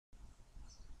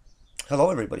Hello,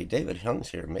 everybody. David Young's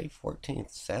here, May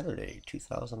 14th, Saturday,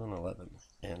 2011,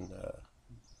 and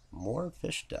more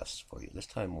fish deaths for you, this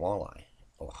time walleye,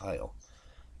 Ohio.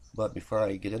 But before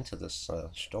I get into this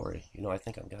story, I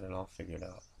think I've got it all figured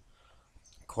out.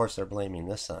 Of course, they're blaming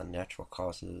this on natural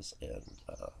causes and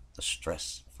the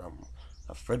stress from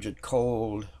a frigid,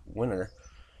 cold winter,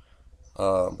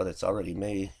 but it's already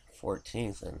May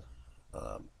 14th, and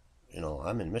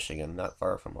I'm in Michigan, not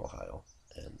far from Ohio,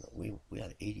 and we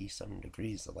had 87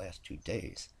 degrees the last 2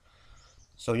 days.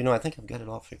 So, I think I've got it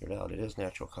all figured out. It is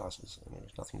natural causes. I mean,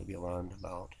 there's nothing to be alarmed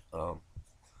about.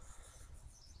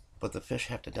 But the fish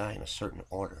have to die in a certain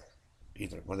order,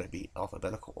 either whether it be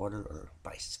alphabetical order or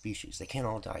by species. They can't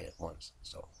all die at once.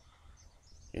 So,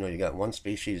 you got one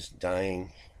species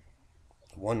dying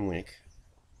 1 week.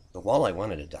 The walleye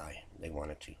wanted to die. They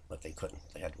wanted to, but they couldn't.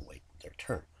 They had to wait their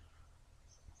turn.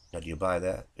 Now, do you buy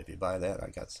that? If you buy that, I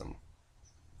got some.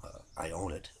 I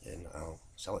own it, and I'll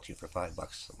sell it to you for $5.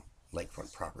 Some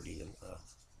lakefront property in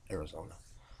Arizona.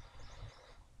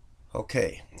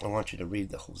 Okay, I want you to read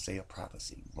the Hosea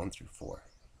prophecy 1 through 4.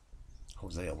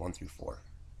 Hosea 1 through 4.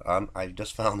 I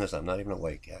just found this. I'm not even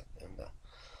awake yet. And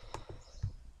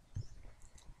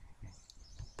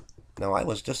now I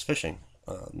was just fishing,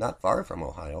 not far from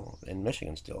Ohio, in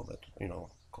Michigan still, but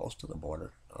close to the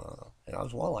border. And I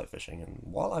was walleye fishing, and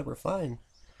walleye were fine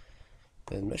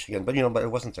in Michigan, but but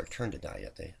it wasn't their turn to die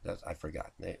yet. I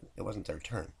forgot. It wasn't their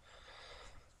turn.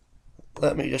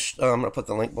 Let me just. I'm gonna put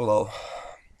the link below.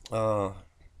 I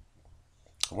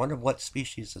wonder what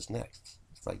species is next.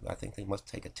 It's like I think they must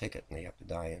take a ticket and they have to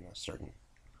die in a certain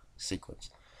sequence.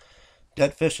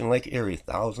 Dead fish in Lake Erie.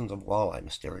 Thousands of walleye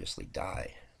mysteriously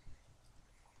die.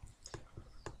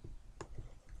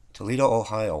 Toledo,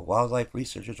 Ohio. Wildlife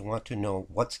researchers want to know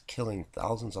what's killing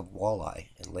thousands of walleye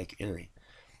in Lake Erie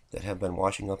that have been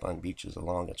washing up on beaches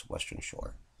along its western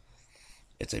shore.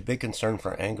 It's a big concern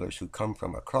for anglers who come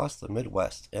from across the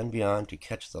Midwest and beyond to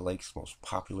catch the lake's most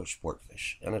popular sport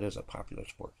fish. And it is a popular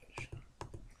sport fish.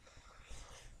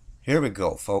 Here we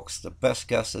go, folks. The best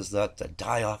guess is that the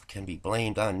die-off can be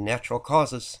blamed on natural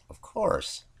causes, of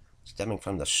course, stemming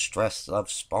from the stress of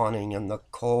spawning in the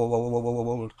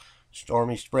cold,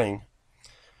 stormy spring,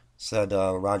 said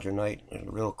Roger Knight. It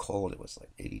was real cold. It was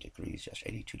like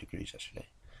 82 degrees yesterday.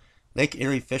 Lake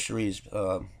Erie Fisheries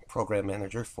Program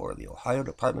Manager for the Ohio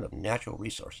Department of Natural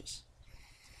Resources.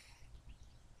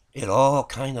 It all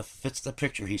kind of fits the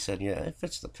picture, he said. Yeah, it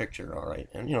fits the picture, all right.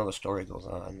 And, the story goes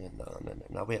on and on. And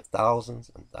now we have thousands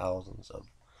and thousands of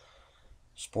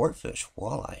sport fish,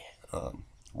 walleye,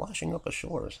 washing up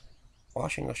ashore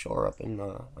up in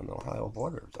on the Ohio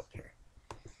borders up here.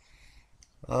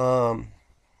 And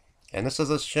this is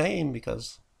a shame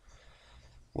because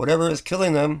whatever is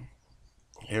killing them,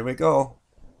 here we go.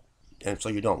 And so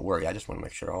you don't worry. I just want to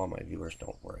make sure all my viewers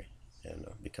don't worry. And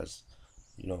because,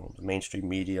 the mainstream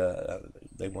media,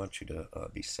 they want you to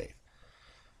be safe.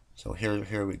 So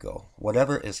here we go.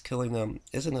 Whatever is killing them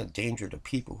isn't a danger to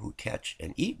people who catch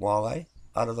and eat walleye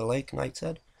out of the lake, Knight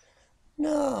said.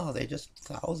 No, they just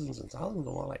thousands and thousands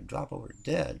of walleye drop over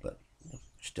dead, but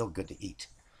still good to eat.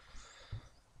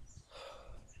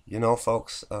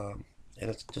 Folks, and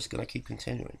it's just going to keep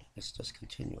continuing. It's just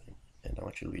continuing. And I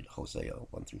want you to read Hosea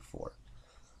 1 through 4.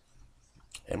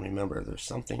 And remember, there's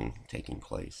something taking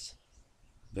place,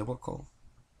 biblical,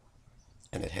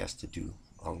 and it has to do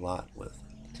a lot with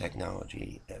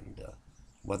technology and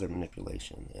weather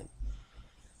manipulation and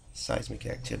seismic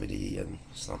activity and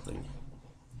something.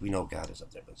 We know God is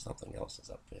up there, but something else is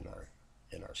up in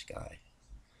our sky.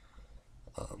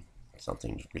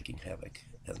 Something's wreaking havoc.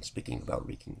 And speaking about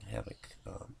wreaking havoc,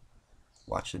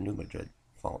 watch the New Madrid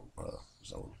fault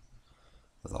zone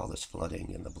with all this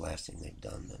flooding and the blasting they've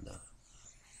done, and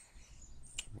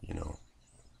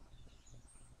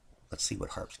let's see what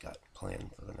HARP's got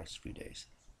planned for the next few days.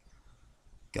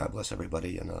 God bless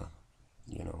everybody, and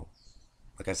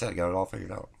like I said, I got it all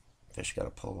figured out. Fish got a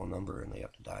polo number, and they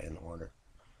have to die in the water,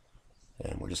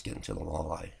 and we're just getting to the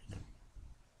walleye.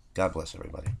 God bless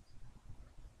everybody.